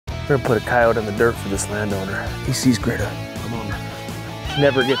We're gonna put a coyote in the dirt for this landowner. He sees Greta. Come on.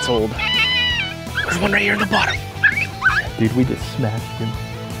 Never gets old. There's one right here in the bottom. Dude, we just smashed him.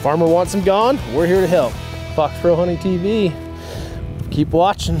 Farmer wants him gone. We're here to help. Fox Pro Hunting TV. Keep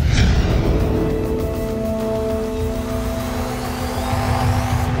watching.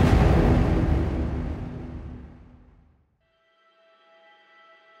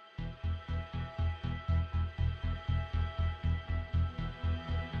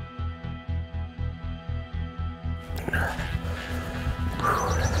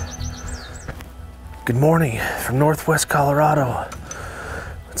 Good morning from Northwest Colorado.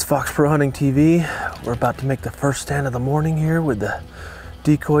 It's Fox Pro Hunting TV. We're about to make the first stand of the morning here with the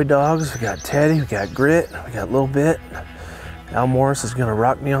decoy dogs. We got Teddy, we got Grit, we got Little Bit. Al Morris is gonna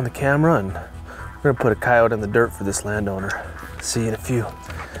rock me on the camera, and we're gonna put a coyote in the dirt for this landowner. See you in a few.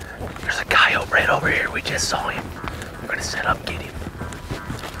 There's a coyote right over here. We just saw him. We're gonna set up and get him.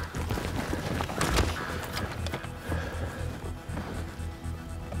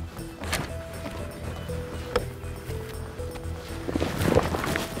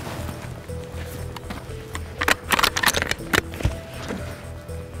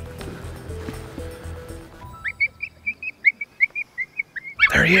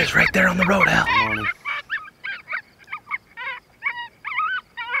 There he is, right there on the road, Al. Morning.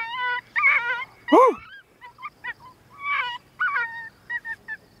 Woo!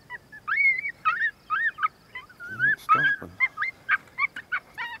 Stopping.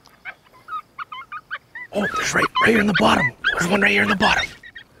 Oh, there's right here in the bottom. There's one right here in the bottom.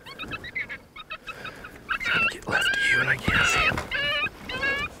 He's gonna get left of you and I can't see him.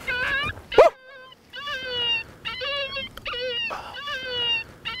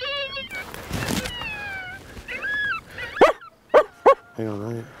 Hang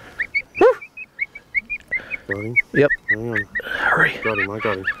on, right? Got him? Yep. Hang on. Hurry. Got him, I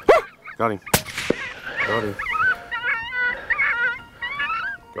got him. Got him. Got him.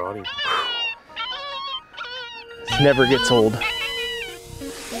 Got him. This never gets old.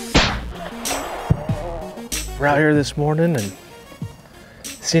 We're out here this morning and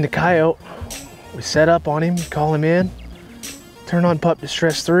seen a coyote. We set up on him, call him in, turn on pup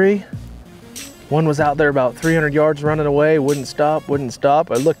distress 3. One was out there about 300 yards running away, wouldn't stop, wouldn't stop.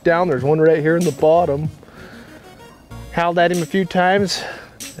 I looked down, there's one right here in the bottom. Howled at him a few times,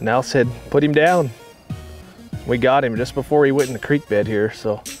 and Al said, put him down. We got him just before he went in the creek bed here,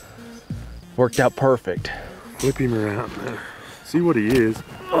 so worked out perfect. Flip him around. See what he is.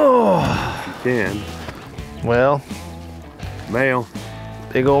 Oh, If you can. well, Male.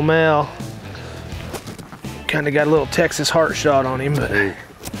 big old male. Kind of got a little Texas heart shot on him, but Hey,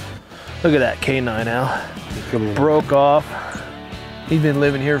 look at that canine, Al. come here. Broke off. He's been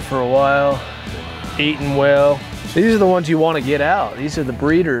living here for a while, eating well. These are the ones you want to get out. These are the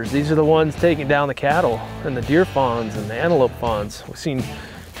breeders. These are the ones taking down the cattle and the deer fawns and the antelope fawns. We've seen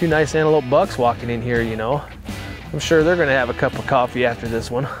 2 nice antelope bucks walking in here, you know. I'm sure they're gonna have a cup of coffee after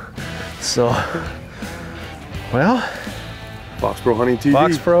this one. So, well, Fox Pro Hunting TV.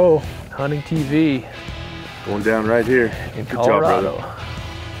 Fox Pro Hunting TV Going down right here. in Good Colorado. job, brother.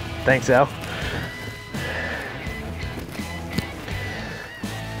 Thanks, Al.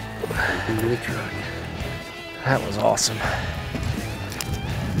 Into the truck. That was awesome.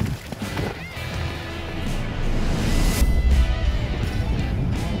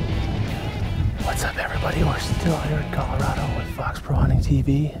 What's up, everybody? We're still here in Colorado with Fox Pro Hunting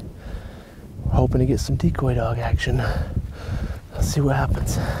TV. We're hoping to get some decoy dog action. Let's see what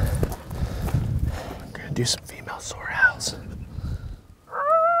happens. We're gonna do some female sore howls.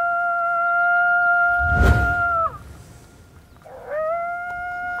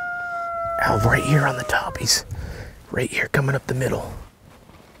 Al, right here on the top. He's right here coming up the middle.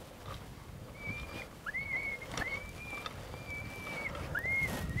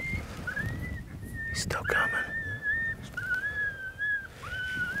 He's still coming.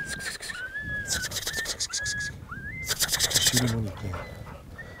 Shoot him when you can.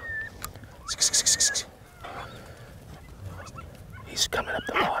 He's coming up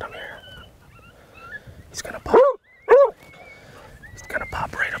the bottom here. He's gonna pop. He's gonna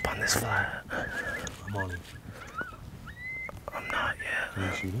pop right up on this flat. I'm on him. I'm not yet. Can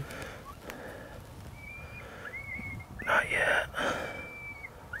you shoot him? Not yet.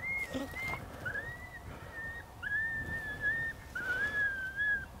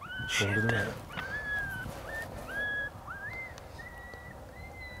 Shit.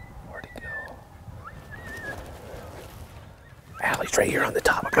 Where'd he go? Al, he's right here on the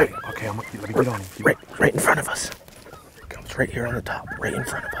top. Okay, let me get on him. Right in front of us. He comes right here on the top, right in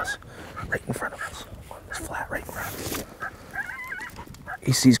front of us. Right in front of us. On this flat right in front of us.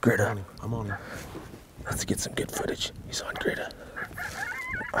 He sees Greta. On him. I'm on him. Let's get some good footage. He's on Greta.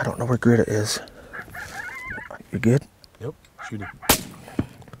 I don't know where Greta is. You good? Yep. Shoot him.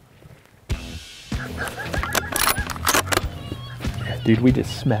 Yeah, dude, we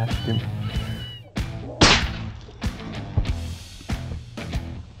just smashed him.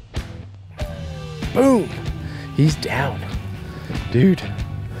 Boom! He's down. Dude.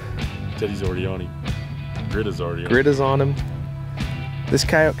 Teddy's already on him. Greta's already on him. Greta's on him. This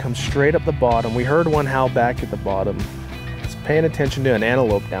coyote comes straight up the bottom. We heard one howl back at the bottom. I was paying attention to an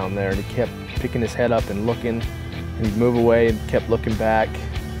antelope down there, and he kept picking his head up and looking, and he'd move away and kept looking back.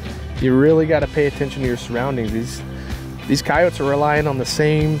 You really got to pay attention to your surroundings. These coyotes are relying on the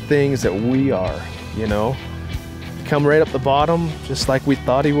same things that we are, you know. Come right up the bottom, just like we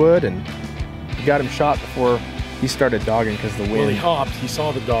thought he would, and we got him shot before he started dogging because the wind. Well, he hopped. He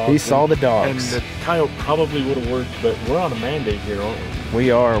saw the dogs. He saw the dogs. And the coyote probably would have worked, but we're on a mandate here, aren't we? We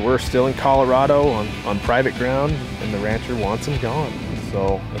are. We're still in Colorado on private ground, and the rancher wants him gone.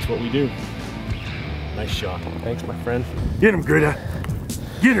 So that's what we do. Nice shot. Thanks, my friend. Get him, Greta.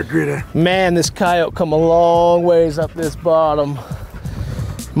 Get her, Greta. Man, this coyote come a long ways up this bottom.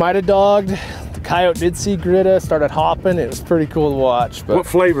 Might have dogged. The coyote did see Greta, started hopping. It was pretty cool to watch. But what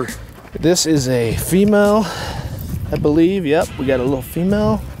flavor? This is a female, I believe. Yep, we got a little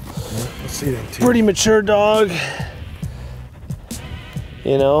female. Let's see them too. Pretty mature dog.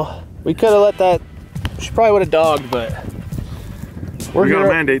 You know, we could have let that, she probably would have dogged, but we got a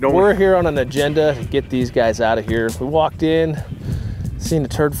mandate, don't we? We're here on an agenda to get these guys out of here. We walked in, seen a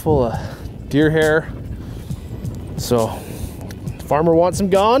turd full of deer hair. So, the farmer wants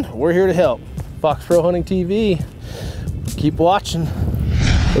them gone. We're here to help. Fox Pro Hunting TV. Keep watching.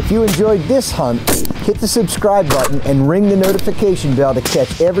 If you enjoyed this hunt, hit the subscribe button and ring the notification bell to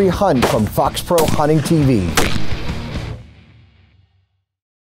catch every hunt from Fox Pro Hunting TV.